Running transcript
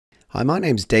Hi, my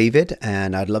name's David,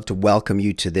 and I'd love to welcome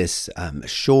you to this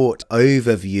short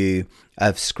overview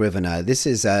of Scrivener. This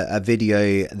is a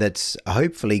video that's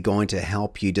hopefully going to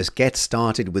help you just get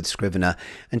started with Scrivener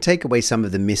and take away some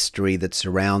of the mystery that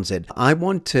surrounds it. I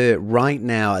want to, right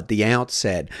now at the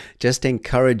outset, just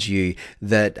encourage you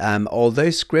that although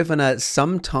Scrivener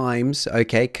sometimes,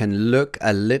 can look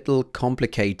a little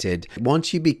complicated,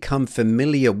 once you become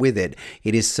familiar with it,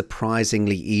 it is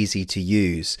surprisingly easy to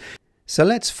use. So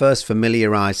let's first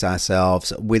familiarize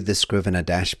ourselves with the Scrivener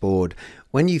dashboard.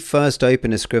 When you first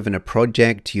open a Scrivener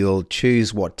project, you'll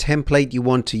choose what template you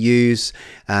want to use,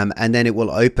 and then it will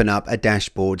open up a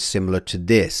dashboard similar to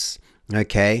this.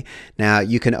 Okay, now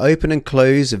you can open and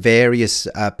close various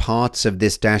parts of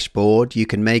this dashboard. You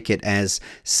can make it as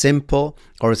simple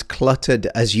or as cluttered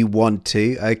as you want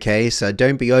to. Okay, so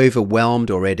don't be overwhelmed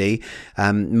already.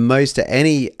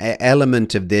 Any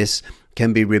element of this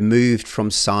can be removed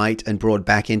from sight and brought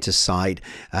back into sight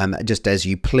just as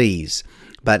you please.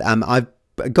 But I've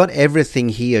got everything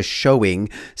here showing,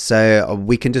 so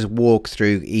we can just walk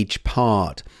through each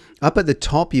part. Up at the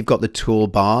top, you've got the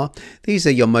toolbar. These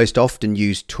are your most often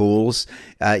used tools.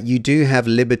 You do have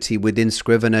liberty within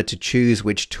Scrivener to choose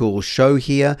which tools show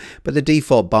here, but the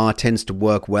default bar tends to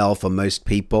work well for most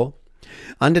people.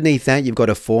 Underneath that, you've got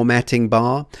a formatting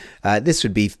bar. This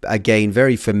would be, again,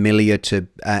 very familiar to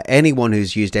anyone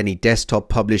who's used any desktop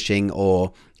publishing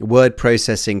or word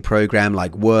processing program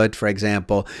like Word, for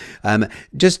example,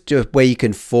 just where you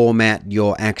can format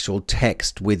your actual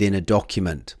text within a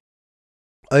document.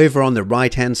 Over on the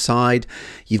right hand side,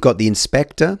 you've got the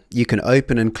inspector. You can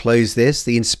open and close this.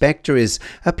 The inspector is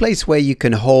a place where you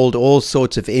can hold all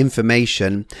sorts of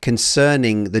information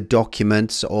concerning the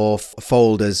documents or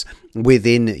folders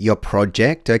within your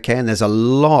project. Okay, and there's a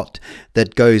lot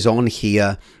that goes on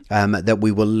here that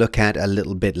we will look at a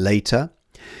little bit later.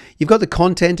 You've got the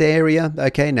content area.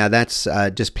 Okay, now that's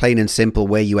just plain and simple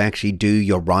where you actually do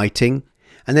your writing.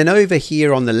 And then over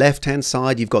here on the left hand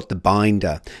side, you've got the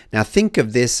binder. Now think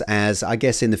of this as, I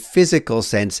guess in the physical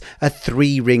sense, a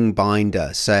 3-ring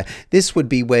binder. So this would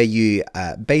be where you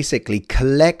basically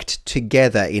collect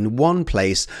together in one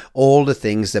place all the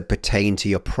things that pertain to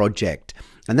your project.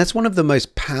 And that's one of the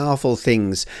most powerful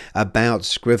things about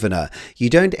Scrivener.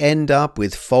 You don't end up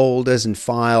with folders and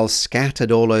files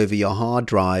scattered all over your hard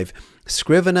drive.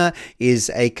 Scrivener is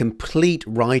a complete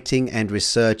writing and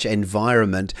research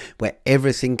environment where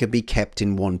everything can be kept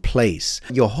in one place.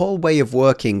 Your whole way of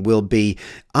working will be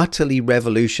utterly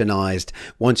revolutionized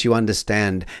once you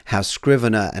understand how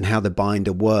Scrivener and how the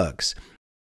binder works.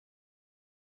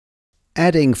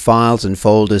 Adding files and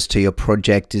folders to your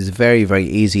project is very, very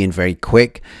easy and very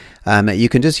quick. You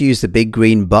can just use the big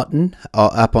green button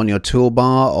up on your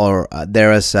toolbar, or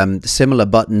there are some similar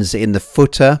buttons in the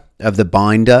footer of the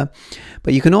binder.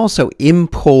 But you can also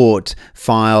import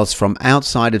files from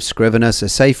outside of Scrivener. So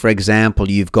say, for example,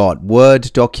 you've got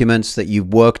Word documents that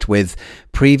you've worked with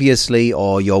previously,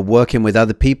 or you're working with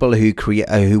other people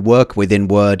who work within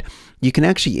Word. You can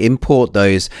actually import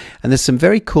those, and there's some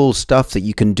very cool stuff that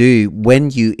you can do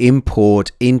when you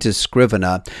import into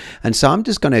Scrivener. And so I'm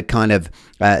just going to kind of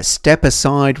step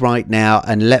aside right now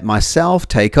and let myself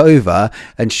take over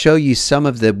and show you some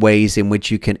of the ways in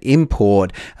which you can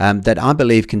import that I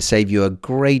believe can save you a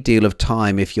great deal of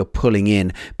time if you're pulling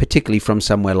in, particularly from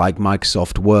somewhere like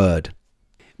Microsoft Word.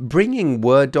 Bringing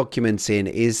Word documents in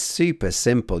is super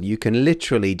simple. You can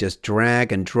literally just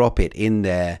drag and drop it in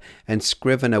there, and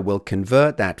Scrivener will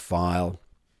convert that file.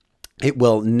 It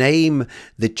will name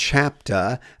the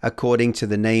chapter according to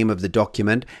the name of the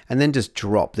document, and then just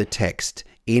drop the text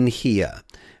in here.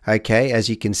 Okay, as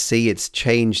you can see, it's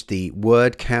changed the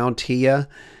word count here.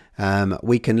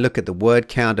 We can look at the word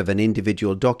count of an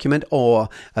individual document or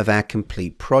of our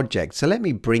complete project. So let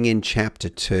me bring in chapter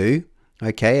 2.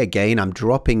 Okay, again, I'm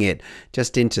dropping it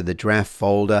just into the draft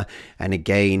folder, and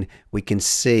again, we can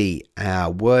see our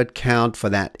word count for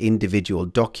that individual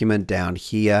document down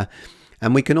here,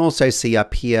 and we can also see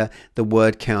up here the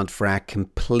word count for our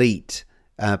complete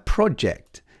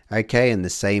project. Okay, and the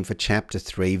same for chapter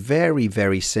 3. Very,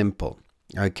 very simple.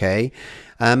 Okay,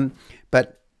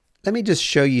 but let me just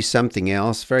show you something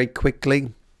else very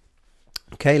quickly.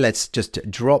 Okay, let's just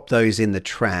drop those in the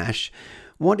trash.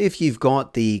 What if you've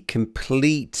got the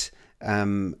complete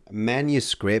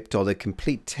manuscript or the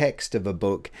complete text of a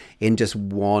book in just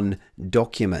one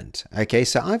document? Okay,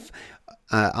 so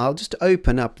I'll just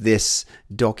open up this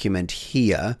document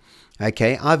here.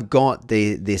 Okay, I've got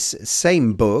this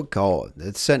same book, or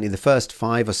certainly the first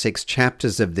 5 or 6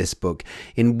 chapters of this book,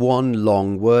 in one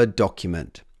long Word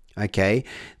document. Okay,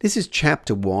 this is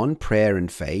chapter 1, Prayer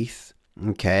and Faith.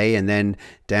 Okay, and then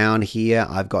down here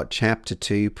I've got chapter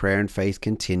 2, prayer and faith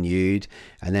continued,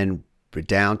 and then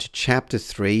down to chapter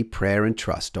 3, prayer and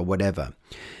trust, or whatever.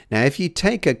 Now if you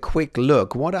take a quick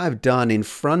look, what I've done in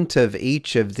front of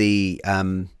each of the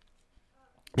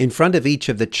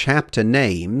chapter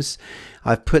names,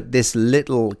 I've put this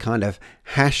little kind of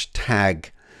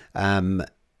hashtag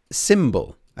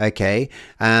symbol. Okay,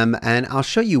 and I'll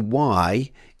show you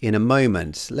why in a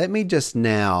moment. Let me just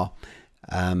now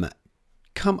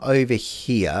come over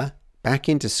here back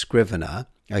into Scrivener.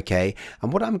 Okay,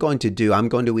 and what I'm going to do, I'm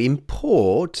going to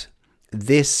import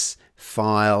this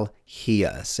file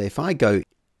here. So if I go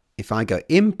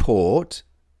import,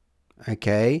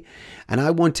 okay, and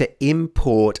I want to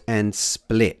import and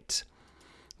split.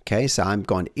 Okay, so I'm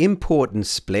going to import and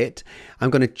split. I'm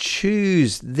going to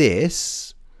choose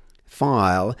this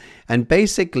file, and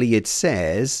basically it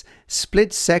says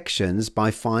split sections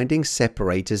by finding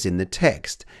separators in the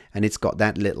text, and it's got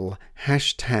that little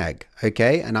hashtag.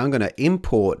 Okay, and I'm going to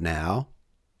import now,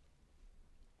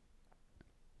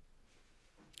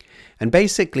 and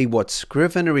basically what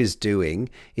Scrivener is doing,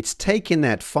 it's taking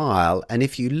that file, and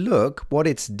if you look what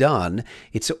it's done,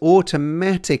 it's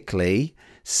automatically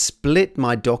split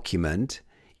my document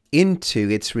into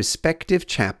its respective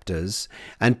chapters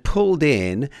and pulled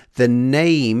in the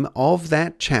name of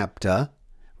that chapter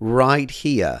right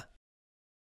here.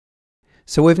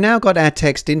 So we've now got our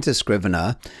text into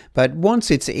Scrivener, but once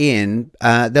it's in,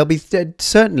 there'll be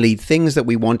certainly things that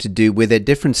we want to do with it,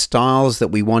 different styles that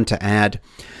we want to add.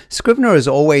 Scrivener has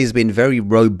always been very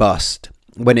robust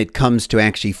when it comes to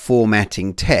actually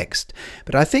formatting text,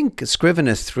 but I think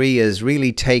Scrivener 3 has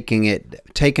really taken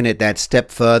it that step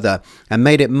further and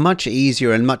made it much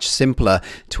easier and much simpler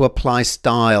to apply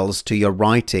styles to your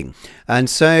writing. And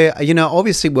so, you know,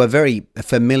 obviously we're very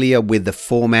familiar with the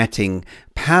formatting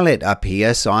palette up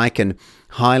here, so I can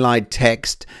highlight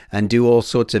text and do all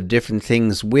sorts of different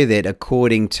things with it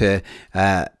according to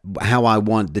how I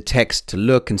want the text to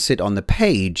look and sit on the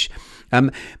page.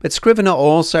 But Scrivener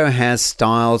also has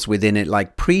styles within it,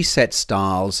 like preset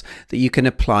styles that you can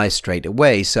apply straight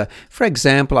away. So for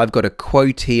example, I've got a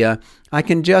quote here. I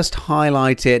can just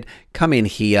highlight it, come in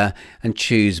here and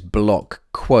choose block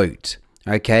quote.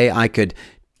 Okay, I could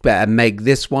make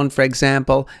this one, for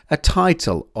example, a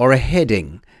title or a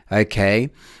heading. Okay,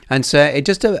 and so it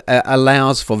just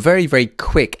allows for very, very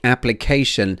quick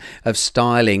application of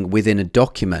styling within a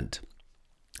document.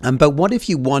 But what if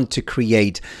you want to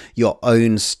create your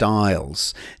own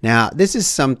styles? Now, this is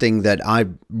something that I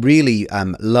really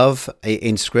love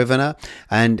in Scrivener.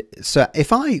 And so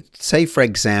if I say, for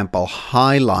example,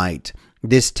 highlight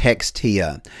this text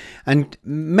here and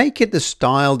make it the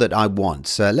style that I want.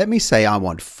 So let me say I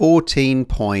want 14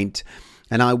 point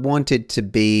and I want it to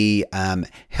be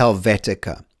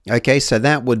Helvetica. Okay, so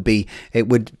that would be,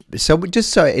 so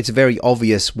just so it's very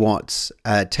obvious what's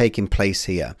taking place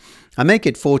here. I make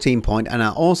it 14 point and I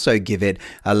also give it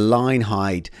a line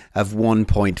height of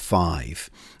 1.5.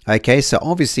 Okay, so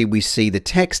obviously we see the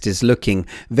text is looking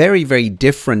very, very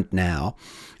different now.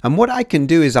 And what I can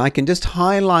do is I can just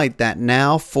highlight that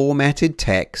now formatted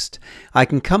text. I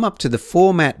can come up to the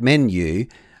format menu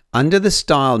under the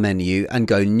style menu and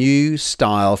go new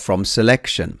style from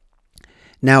selection.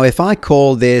 Now, if I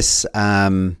call this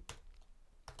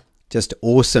just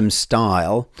awesome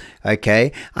style,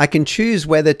 okay, I can choose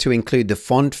whether to include the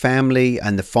font family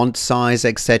and the font size,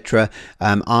 etc.,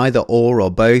 either or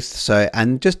both. So,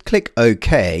 and just click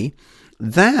OK.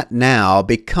 That now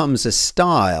becomes a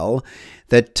style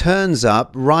that turns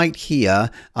up right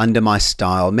here under my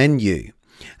style menu.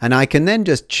 And I can then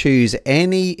just choose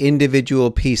any individual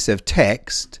piece of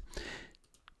text,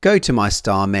 go to my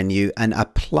style menu and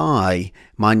apply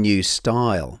my new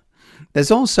style.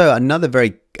 There's also another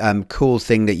very cool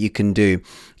thing that you can do.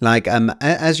 Like,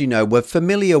 as you know, we're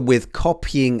familiar with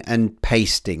copying and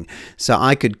pasting. So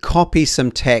I could copy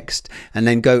some text and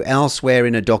then go elsewhere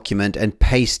in a document and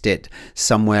paste it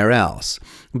somewhere else.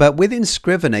 But within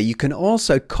Scrivener, you can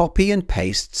also copy and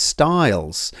paste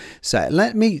styles. So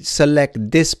let me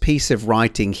select this piece of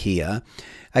writing here.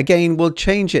 Again, we'll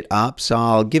change it up. So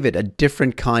I'll give it a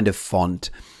different kind of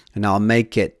font and I'll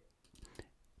make it,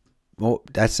 oh,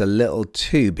 that's a little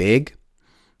too big.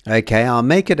 Okay, I'll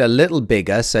make it a little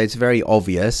bigger so it's very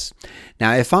obvious.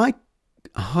 Now, if I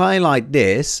highlight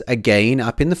this again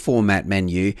up in the format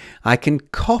menu, I can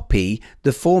copy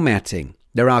the formatting.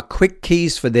 There are quick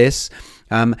keys for this,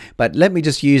 but let me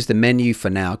just use the menu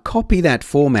for now. Copy that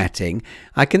formatting.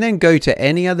 I can then go to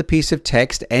any other piece of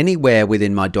text anywhere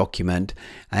within my document,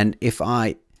 and if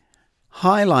I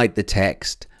highlight the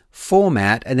text,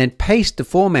 format, and then paste the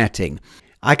formatting,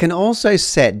 I can also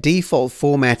set default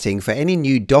formatting for any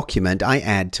new document I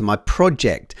add to my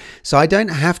project. So I don't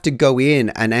have to go in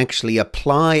and actually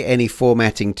apply any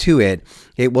formatting to it.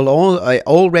 It will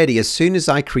already, as soon as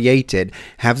I create it,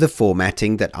 have the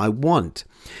formatting that I want.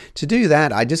 To do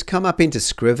that, I just come up into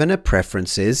Scrivener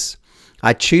Preferences.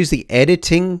 I choose the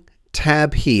Editing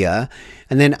tab here,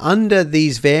 and then under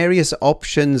these various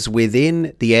options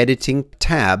within the Editing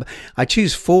tab, I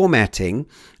choose Formatting,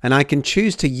 and I can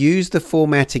choose to use the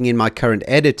formatting in my current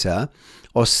editor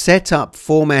or set up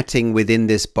formatting within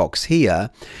this box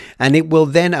here, and it will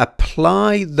then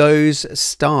apply those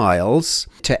styles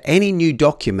to any new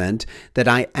document that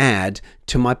I add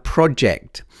to my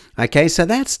project. Okay, so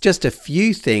that's just a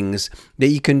few things that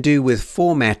you can do with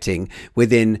formatting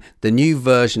within the new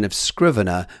version of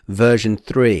Scrivener, version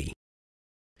 3.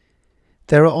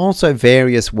 There are also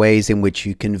various ways in which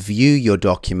you can view your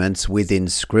documents within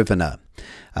Scrivener.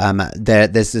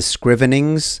 There's the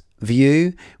Scrivenings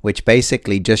view, which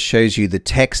basically just shows you the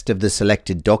text of the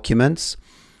selected documents.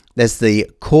 There's the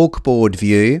corkboard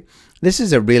view. This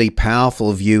is a really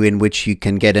powerful view in which you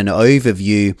can get an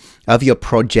overview of your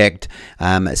project,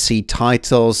 see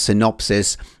titles,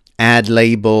 synopsis, add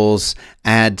labels,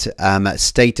 add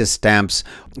status stamps.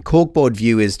 Corkboard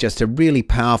view is just a really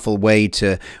powerful way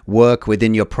to work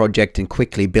within your project and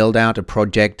quickly build out a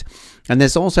project. And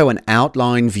there's also an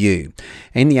outline view.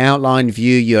 In the outline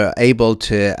view, you're able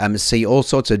to see all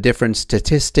sorts of different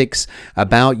statistics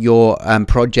about your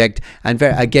project, and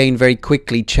very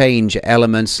quickly change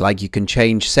elements, like you can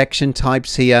change section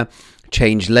types here,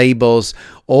 change labels,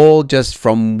 all just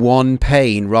from one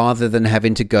pane rather than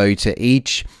having to go to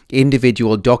each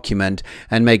individual document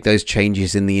and make those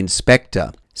changes in the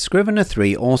inspector. Scrivener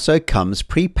 3 also comes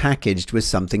pre-packaged with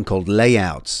something called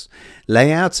layouts.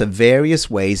 Layouts are various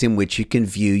ways in which you can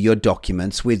view your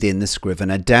documents within the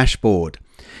Scrivener dashboard.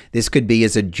 This could be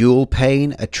as a dual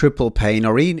pane, a triple pane,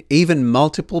 or even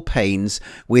multiple panes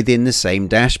within the same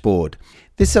dashboard.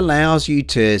 This allows you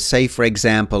to, say for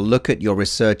example, look at your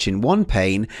research in one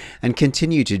pane and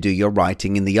continue to do your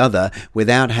writing in the other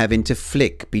without having to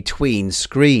flick between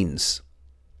screens.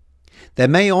 There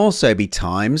may also be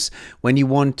times when you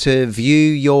want to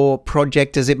view your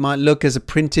project as it might look as a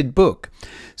printed book.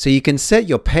 So you can set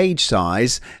your page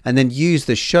size and then use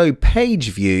the Show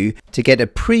Page view to get a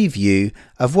preview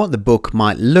of what the book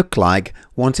might look like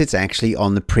once it's actually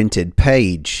on the printed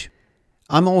page.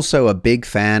 I'm also a big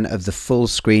fan of the full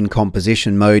screen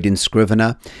composition mode in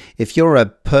Scrivener. If you're a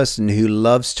person who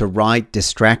loves to write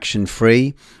distraction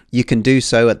free, you can do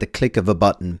so at the click of a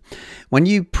button. When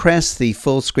you press the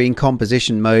full screen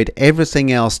composition mode,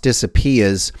 everything else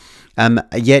disappears,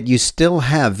 yet you still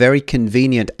have very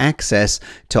convenient access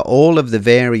to all of the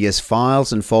various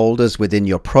files and folders within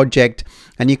your project.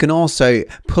 And you can also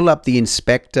pull up the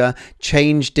inspector,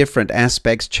 change different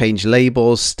aspects, change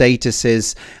labels,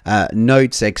 statuses,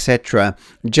 notes, etc.,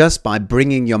 just by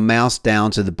bringing your mouse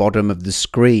down to the bottom of the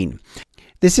screen.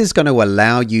 This is going to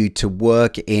allow you to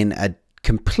work in a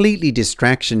completely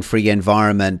distraction-free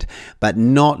environment, but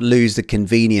not lose the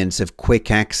convenience of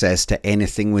quick access to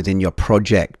anything within your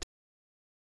project.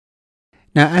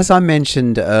 Now, as I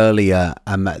mentioned earlier,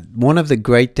 one of the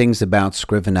great things about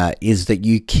Scrivener is that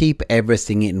you keep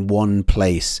everything in one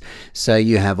place. So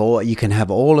you can have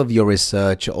all of your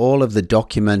research, all of the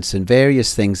documents and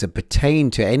various things that pertain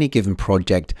to any given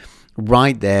project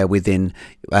right there within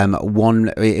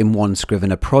one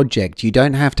Scrivener project. You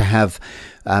don't have to have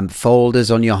folders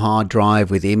on your hard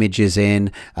drive with images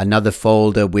in, another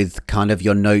folder with kind of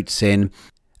your notes in,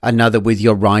 another with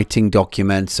your writing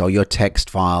documents or your text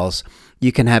files.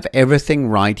 You can have everything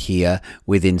right here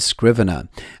within Scrivener.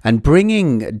 And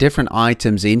bringing different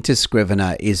items into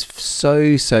Scrivener is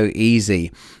so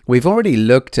easy. We've already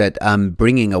looked at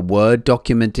bringing a Word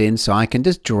document in, so I can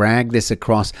just drag this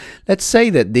across. Let's say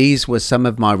that these were some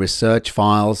of my research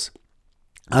files.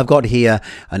 I've got here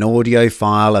an audio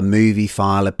file, a movie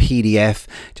file, a PDF,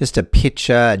 just a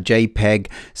picture, a JPEG,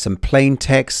 some plain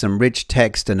text, some rich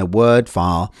text, and a Word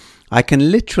file. I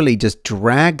can literally just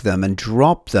drag them and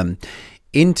drop them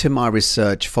into my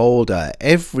research folder.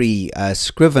 Every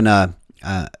Scrivener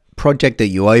project that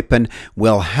you open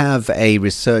will have a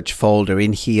research folder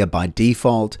in here by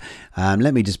default.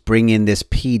 Let me just bring in this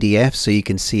PDF so you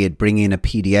can see it bring in a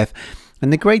PDF.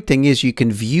 And the great thing is you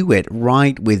can view it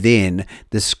right within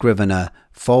the Scrivener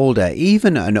folder,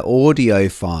 even an audio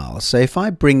file. So if I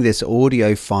bring this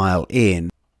audio file in,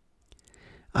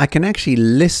 I can actually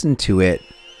listen to it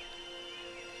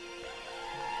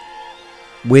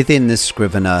within the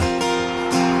Scrivener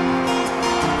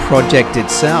project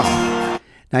itself.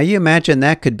 Now you imagine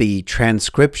that could be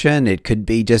transcription, it could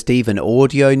be just even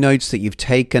audio notes that you've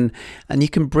taken, and you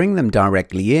can bring them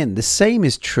directly in. The same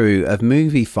is true of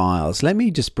movie files. Let me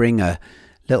just bring a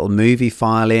little movie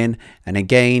file in, and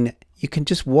again, you can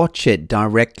just watch it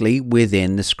directly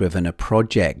within the Scrivener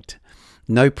project.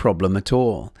 No problem at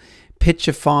all.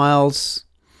 Picture files,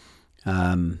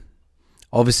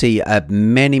 obviously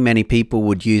many people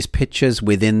would use pictures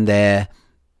within their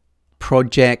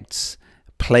projects.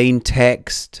 Plain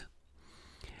text,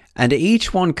 and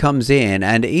each one comes in,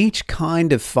 and each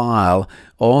kind of file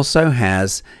also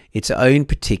has its own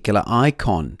particular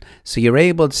icon, so you're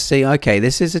able to see, okay,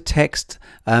 this is a text,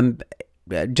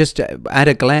 just at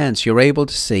a glance you're able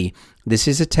to see this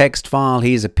is a text file,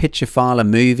 here's a picture file, a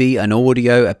movie, an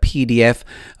audio, a PDF,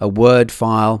 a Word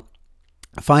file.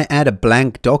 If I add a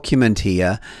blank document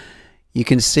here, you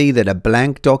can see that a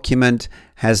blank document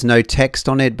has no text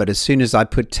on it, but as soon as I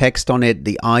put text on it,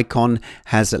 the icon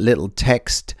has a little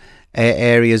text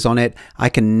areas on it. I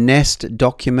can nest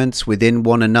documents within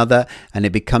one another, and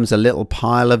it becomes a little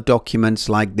pile of documents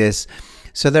like this.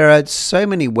 So there are so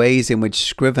many ways in which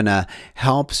Scrivener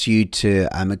helps you to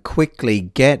quickly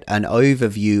get an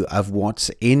overview of what's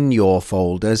in your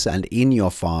folders and in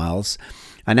your files.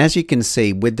 And as you can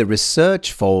see, with the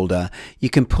research folder, you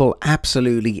can pull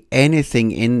absolutely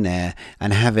anything in there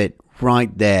and have it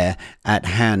right there at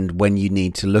hand when you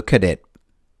need to look at it.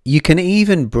 You can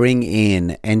even bring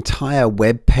in entire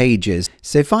web pages.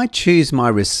 So if I choose my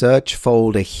research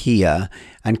folder here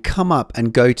and come up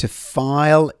and go to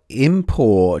File,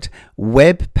 Import,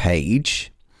 Web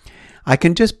Page, I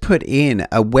can just put in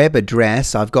a web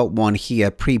address. I've got one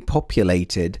here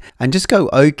pre-populated, and just go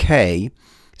OK.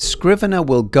 Scrivener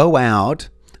will go out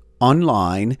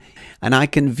online, and I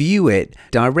can view it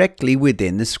directly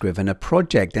within the Scrivener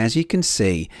project. As you can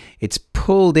see, it's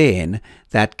pulled in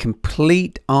that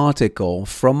complete article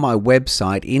from my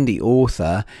website in the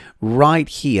author right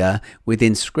here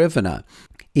within Scrivener.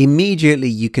 Immediately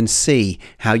you can see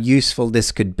how useful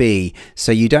this could be,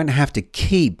 so you don't have to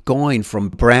keep going from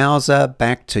browser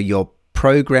back to your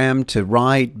program to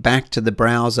write back to the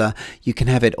browser. You can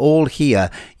have it all here.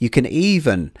 You can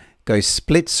even go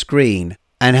split screen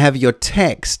and have your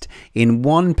text in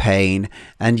one pane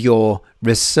and your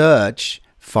research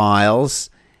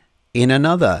files in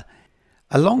another.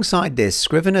 Alongside this,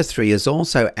 Scrivener 3 has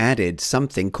also added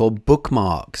something called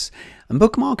bookmarks. And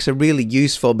bookmarks are really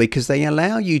useful because they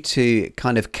allow you to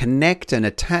kind of connect and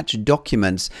attach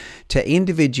documents to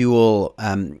individual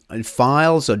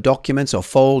files or documents or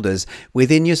folders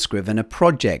within your Scrivener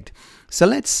project. So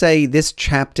let's say this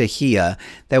chapter here,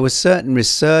 there were certain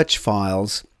research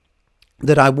files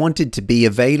that I wanted to be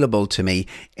available to me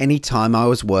anytime I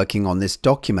was working on this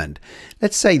document.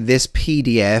 Let's say this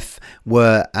PDF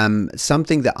were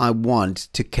something that I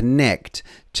want to connect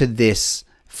to this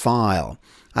file.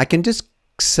 I can just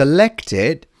select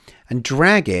it and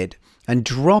drag it and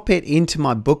drop it into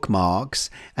my bookmarks,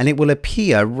 and it will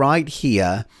appear right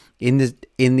here in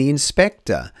the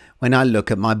inspector when I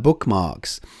look at my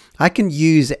bookmarks. I can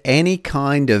use any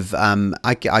kind of,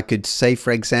 I could say,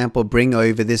 for example, bring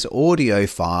over this audio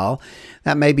file.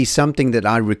 That may be something that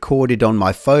I recorded on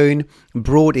my phone,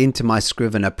 brought into my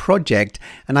Scrivener project,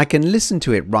 and I can listen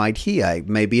to it right here. It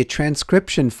may be a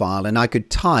transcription file, and I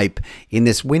could type in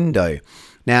this window.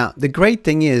 Now, the great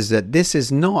thing is that this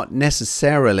is not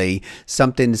necessarily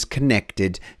something that's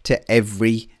connected to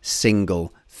every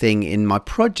single thing in my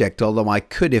project, although I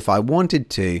could if I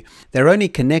wanted to. They're only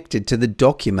connected to the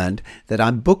document that I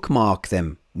bookmark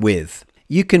them with.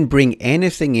 You can bring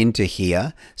anything into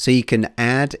here, so you can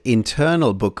add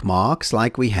internal bookmarks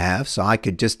like we have. So I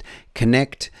could just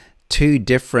connect two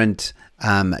different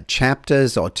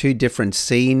chapters or two different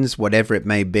scenes, whatever it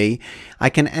may be. I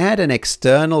can add an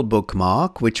external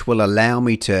bookmark, which will allow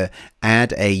me to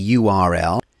add a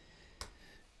URL.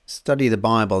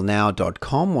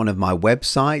 studythebiblenow.com, one of my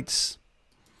websites,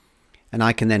 and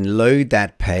I can then load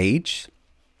that page,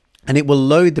 and it will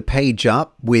load the page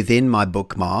up within my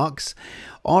bookmarks,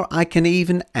 or I can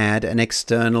even add an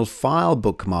external file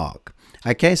bookmark.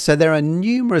 Okay, so there are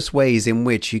numerous ways in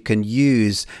which you can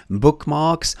use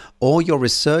bookmarks or your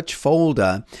research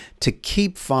folder to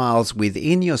keep files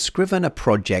within your Scrivener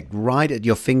project right at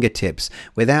your fingertips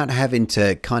without having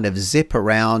to kind of zip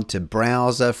around to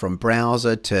browser, from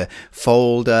browser to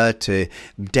folder to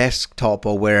desktop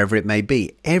or wherever it may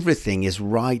be. Everything is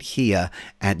right here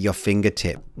at your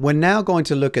fingertip. We're now going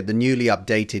to look at the newly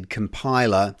updated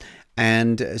compiler.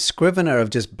 And Scrivener have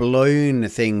just blown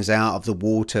things out of the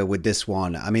water with this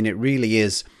one. I mean, it really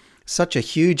is such a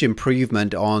huge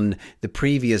improvement on the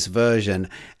previous version,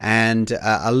 and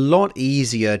a lot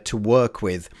easier to work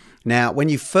with. Now, when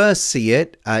you first see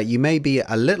it, you may be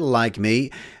a little like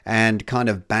me and kind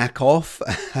of back off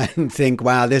and think,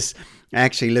 wow, this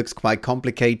actually looks quite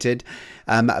complicated.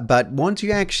 But once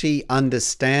you actually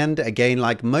understand, again,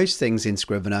 like most things in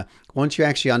Scrivener, once you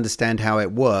actually understand how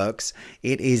it works,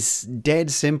 it is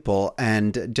dead simple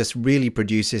and just really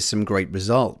produces some great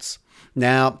results.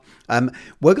 Now,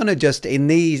 we're going to just, in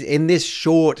this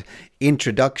short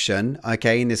introduction,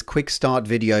 okay, in this quick start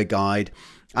video guide,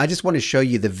 I just want to show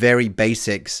you the very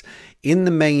basics. In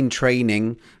the main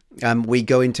training, we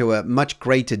go into a much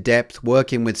greater depth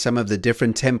working with some of the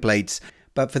different templates.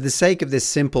 But for the sake of this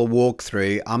simple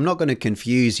walkthrough, I'm not going to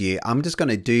confuse you. I'm just going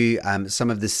to do some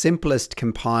of the simplest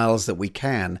compiles that we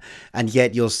can. And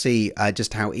yet you'll see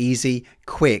just how easy,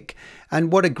 quick,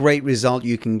 and what a great result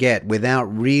you can get without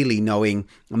really knowing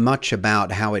much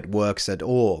about how it works at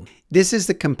all. This is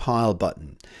the compile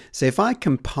button. So if I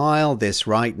compile this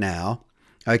right now,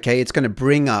 okay, it's going to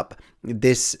bring up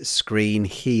this screen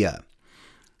here.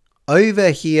 Over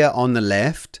here on the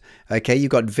left, okay, you've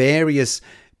got various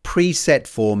preset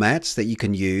formats that you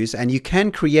can use, and you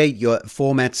can create your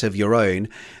formats of your own.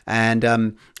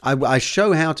 And I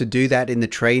show how to do that in the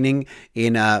training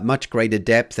in much greater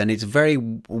depth, and it's very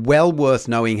well worth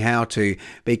knowing how to,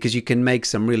 because you can make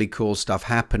some really cool stuff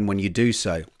happen when you do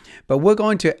so. But we're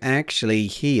going to actually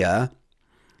here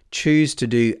choose to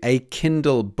do a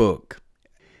Kindle book.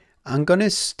 I'm going to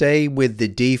stay with the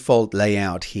default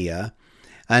layout here,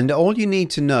 and all you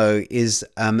need to know is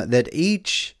that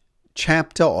each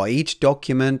chapter or each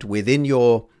document within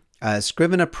your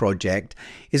Scrivener project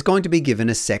is going to be given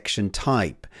a section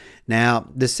type. Now,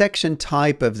 the section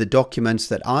type of the documents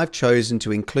that I've chosen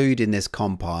to include in this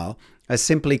compile are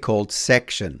simply called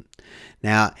section.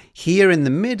 Now, here in the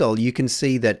middle, you can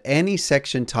see that any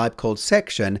section type called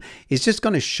section is just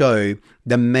going to show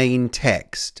the main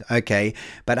text, okay?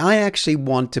 But I actually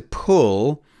want to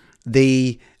pull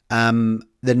the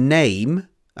name,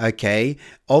 okay,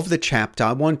 of the chapter.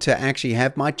 I want to actually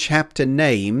have my chapter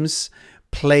names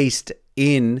placed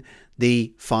in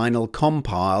the final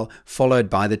compile followed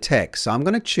by the text. So I'm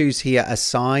going to choose here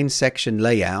assign section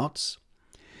layouts.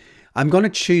 I'm going to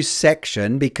choose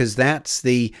section because that's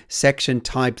the section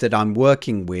type that I'm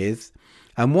working with.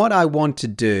 And what I want to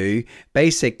do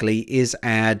basically is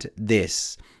add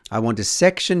this. I want a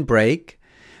section break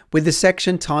with the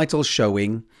section title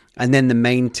showing and then the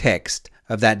main text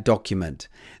of that document.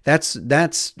 That's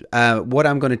what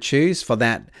I'm going to choose for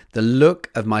that, the look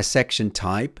of my section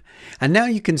type. And now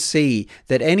you can see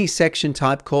that any section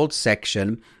type called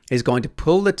section is going to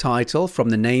pull the title from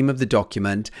the name of the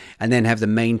document and then have the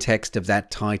main text of that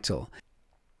title.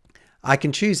 I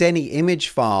can choose any image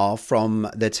file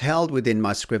that's held within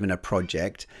my Scrivener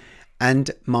project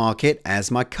and mark it as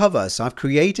my cover. So I've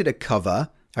created a cover,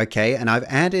 okay, and I've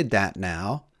added that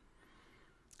now.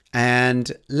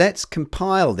 And let's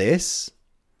compile this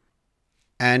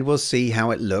and we'll see how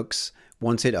it looks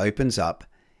once it opens up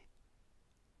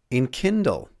in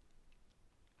Kindle.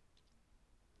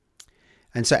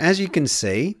 And so as you can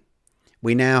see,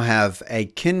 we now have a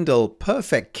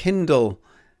perfect Kindle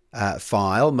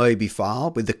file, Mobi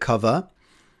file with the cover.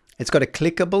 It's got a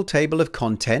clickable table of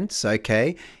contents,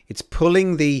 okay? It's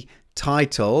pulling the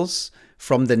titles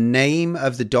from the name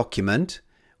of the document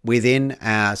within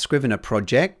our Scrivener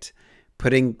project,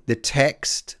 putting the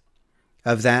text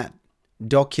of that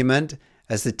document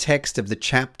as the text of the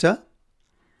chapter.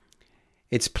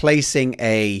 It's placing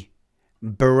a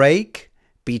break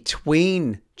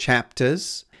between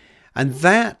chapters, and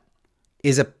that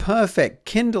is a perfect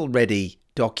Kindle ready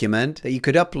document that you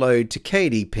could upload to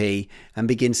KDP and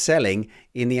begin selling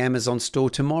in the Amazon store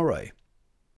tomorrow.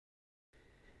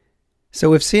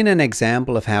 So we've seen an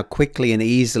example of how quickly and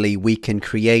easily we can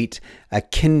create a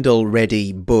Kindle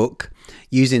ready book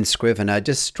using Scrivener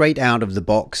just straight out of the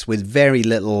box with very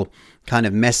little kind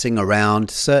of messing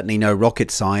around, certainly no rocket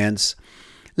science.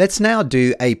 Let's now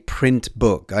do a print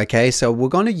book, okay? So we're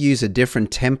going to use a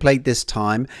different template this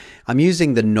time. I'm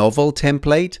using the novel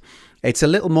template. It's a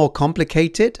little more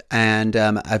complicated and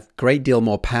a great deal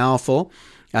more powerful.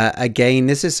 Again,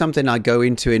 this is something I go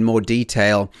into in more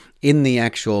detail in the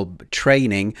actual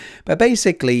training, but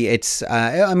basically it's,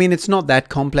 I mean, it's not that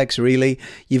complex really.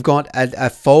 You've got a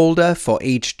folder for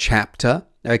each chapter.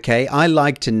 Okay, I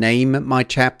like to name my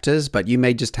chapters, but you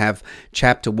may just have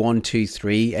chapter 1, 2,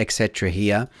 3, etc.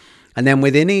 here. And then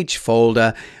within each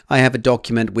folder, I have a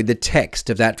document with the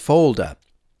text of that folder.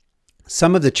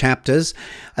 Some of the chapters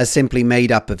are simply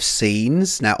made up of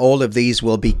scenes. Now, all of these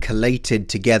will be collated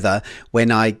together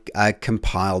when I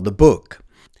compile the book.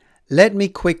 Let me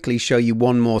quickly show you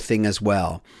one more thing as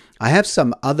well. I have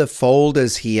some other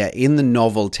folders here in the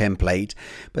novel template,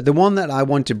 but the one that I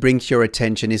want to bring to your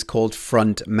attention is called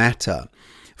Front Matter.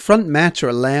 Front Matter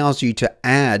allows you to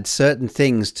add certain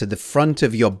things to the front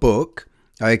of your book,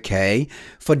 okay,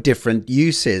 for different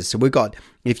uses. So we've got,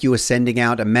 if you were sending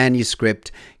out a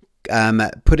manuscript,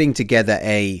 putting together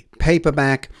a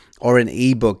paperback or an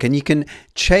ebook, and you can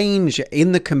change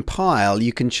in the compile,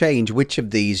 you can change which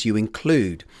of these you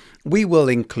include. We will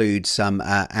include some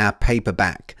our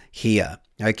paperback here,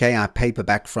 okay, our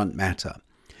paperback Front Matter.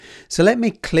 So let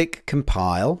me click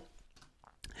compile.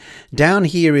 Down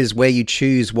here is where you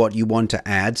choose what you want to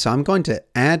add. So I'm going to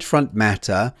add Front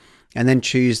Matter and then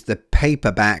choose the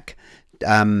paperback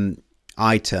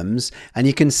items, and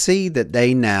you can see that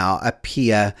they now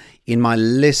appear in my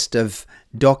list of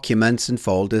documents and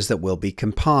folders that will be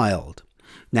compiled.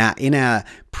 Now, in our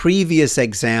previous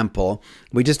example,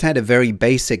 we just had a very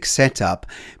basic setup,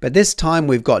 but this time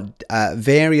we've got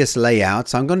various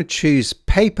layouts. I'm going to choose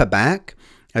paperback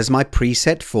as my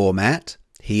preset format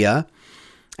here,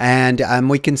 and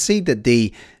we can see that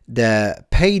the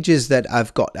pages that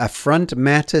I've got a Front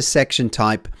Matter section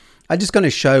type I'm just going to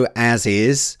show as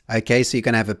is. Okay, so you're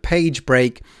going to have a page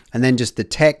break and then just the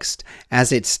text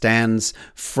as it stands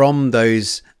from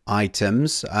those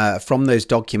items, from those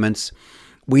documents.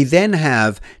 We then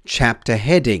have chapter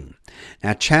heading.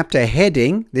 Now, chapter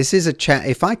heading, this is a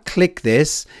if I click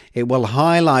this, it will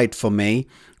highlight for me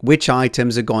which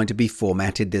items are going to be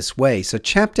formatted this way. So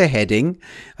chapter heading,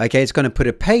 okay, it's going to put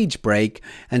a page break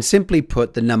and simply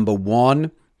put the number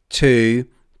 1, 2,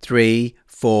 3,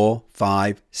 4,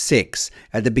 5, 6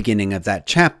 at the beginning of that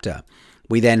chapter.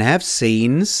 We then have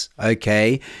scenes,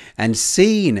 okay, and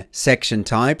scene section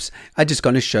types are just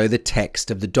going to show the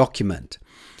text of the document.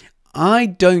 I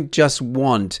don't just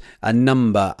want a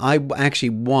number, I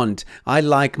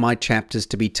like my chapters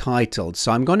to be titled.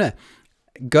 So I'm going to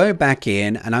go back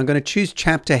in and I'm going to choose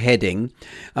chapter heading,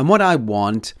 and what I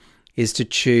want is to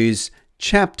choose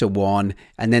chapter 1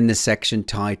 and then the section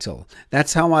title.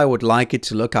 That's how I would like it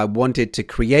to look. I want it to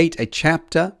create a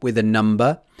chapter with a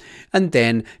number and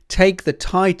then take the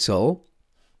title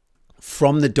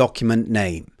from the document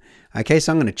name. Okay,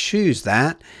 so I'm going to choose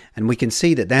that, and we can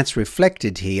see that that's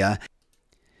reflected here.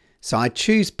 So I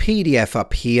choose PDF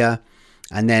up here,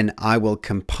 and then I will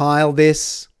compile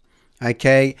this,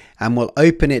 okay, and we'll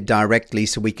open it directly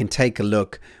so we can take a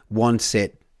look once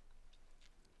it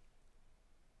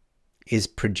is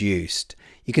produced.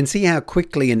 You can see how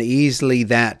quickly and easily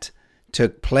that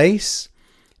took place.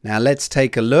 Now let's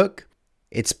take a look.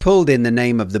 It's pulled in the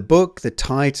name of the book, the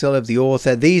title of the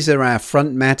author. These are our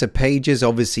Front Matter pages.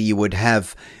 Obviously you would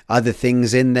have other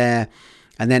things in there.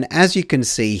 And then as you can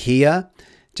see here,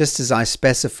 just as I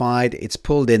specified, it's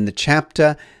pulled in the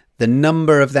chapter, the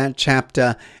number of that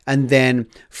chapter, and then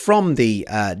from the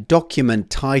document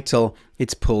title,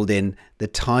 it's pulled in the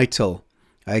title.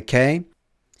 Okay.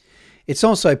 It's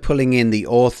also pulling in the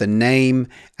author name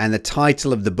and the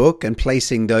title of the book and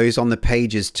placing those on the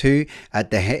pages too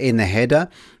in the header.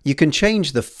 You can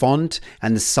change the font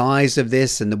and the size of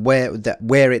this and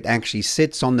where it actually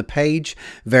sits on the page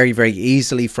very, very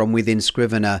easily from within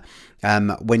Scrivener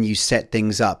when you set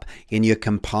things up in your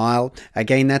compile.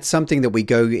 Again, that's something that we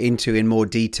go into in more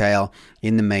detail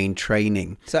in the main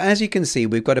training. So as you can see,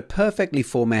 we've got a perfectly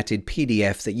formatted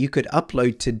PDF that you could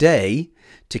upload today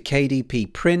to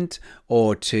KDP Print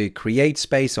or to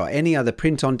CreateSpace or any other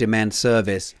print-on-demand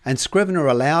service. And Scrivener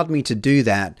allowed me to do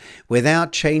that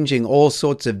without changing all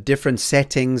sorts of different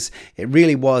settings. It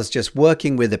really was just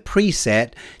working with a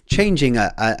preset, changing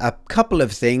a couple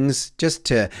of things just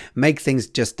to make things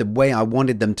just the way I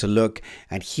wanted them to look.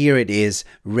 And here it is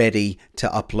ready to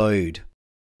upload.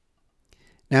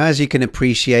 Now, as you can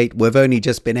appreciate, we've only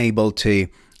just been able to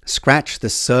scratch the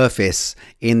surface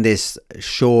in this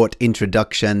short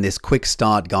introduction, this quick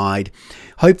start guide.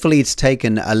 Hopefully it's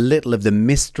taken a little of the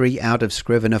mystery out of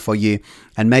Scrivener for you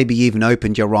and maybe even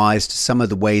opened your eyes to some of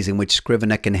the ways in which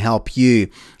Scrivener can help you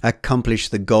accomplish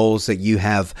the goals that you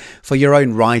have for your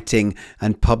own writing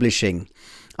and publishing.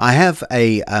 I have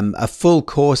a full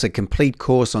course, a complete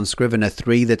course on Scrivener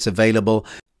 3 that's available.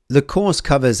 The course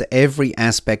covers every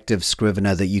aspect of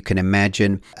Scrivener that you can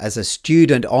imagine. As a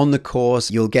student on the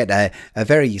course, you'll get a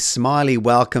very smiley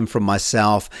welcome from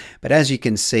myself. But as you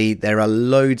can see, there are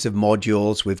loads of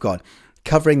modules. We've got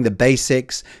covering the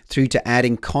basics through to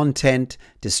adding content,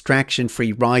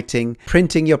 distraction-free writing,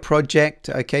 printing your project,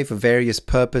 okay, for various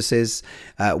purposes,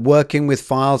 working with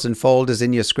files and folders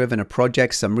in your Scrivener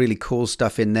projects, some really cool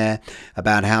stuff in there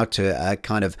about how to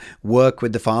kind of work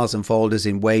with the files and folders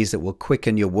in ways that will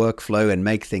quicken your workflow and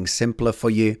make things simpler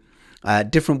for you.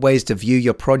 different ways to view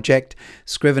your project.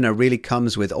 Scrivener really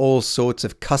comes with all sorts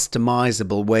of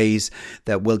customizable ways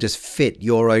that will just fit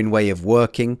your own way of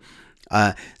working.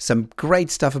 Some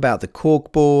great stuff about the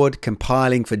corkboard,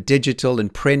 compiling for digital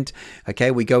and print.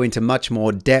 Okay, we go into much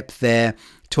more depth there.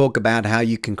 Talk about how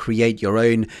you can create your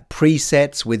own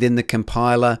presets within the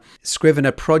compiler.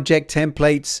 Scrivener project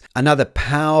templates, another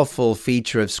powerful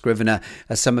feature of Scrivener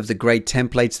are some of the great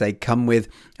templates they come with,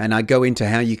 and I go into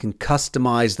how you can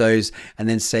customize those and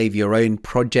then save your own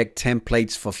project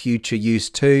templates for future use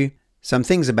too. Some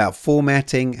things about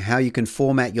formatting, how you can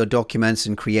format your documents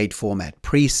and create format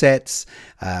presets,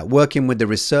 working with the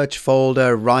research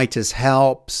folder, writer's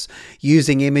helps,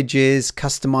 using images,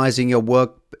 customizing your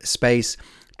workspace,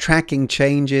 tracking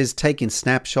changes, taking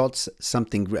snapshots.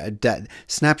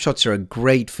 Snapshots are a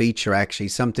great feature, actually,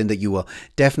 something that you will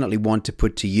definitely want to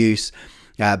put to use.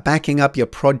 Backing up your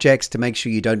projects to make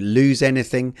sure you don't lose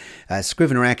anything.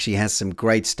 Scrivener actually has some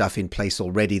great stuff in place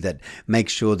already that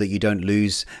makes sure that you don't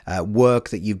lose work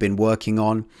that you've been working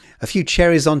on. A few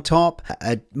cherries on top,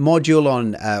 a module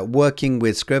on working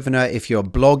with Scrivener if you're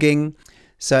blogging.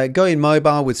 So going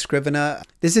mobile with Scrivener,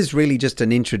 this is really just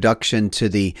an introduction to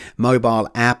the mobile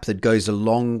app that goes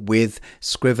along with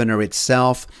Scrivener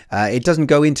itself. It doesn't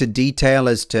go into detail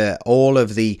as to all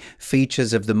of the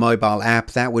features of the mobile app.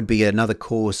 That would be another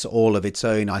course all of its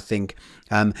own, I think.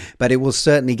 But it will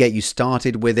certainly get you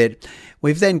started with it.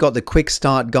 We've then got the quick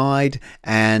start guide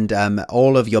and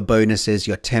all of your bonuses,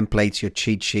 your templates, your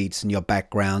cheat sheets, and your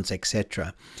backgrounds,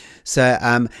 etc.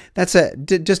 So that's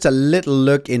just a little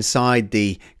look inside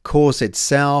the course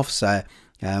itself. So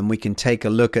we can take a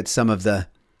look at some of the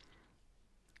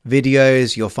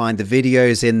videos. You'll find the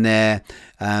videos in there.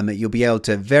 You'll be able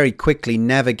to very quickly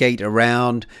navigate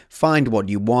around, find what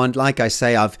you want. Like I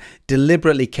say, I've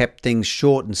deliberately kept things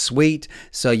short and sweet,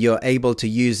 so you're able to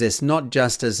use this not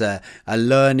just as a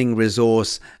learning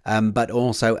resource, but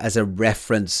also as a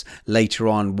reference later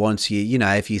on once you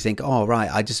know, if you think, oh, right,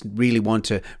 I just really want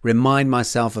to remind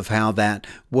myself of how that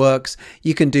works,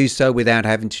 you can do so without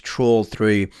having to trawl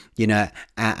through, you know,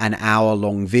 an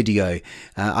hour-long video.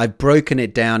 I've broken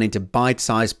it down into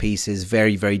bite-sized pieces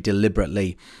very, very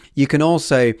deliberately. You can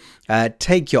also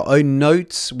take your own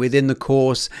notes within the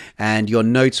course, and your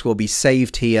notes will be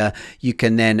saved here. You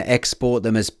can then export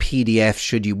them as PDF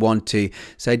should you want to.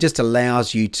 So it just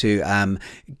allows you to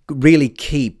really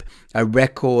keep a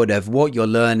record of what you're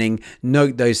learning,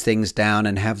 note those things down,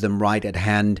 and have them right at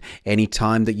hand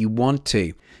anytime that you want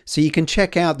to. So you can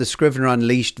check out the Scrivener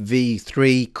Unleashed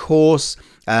V3 course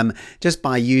just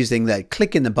by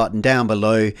clicking the button down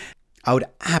below. I would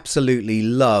absolutely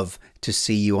love to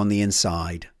see you on the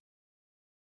inside.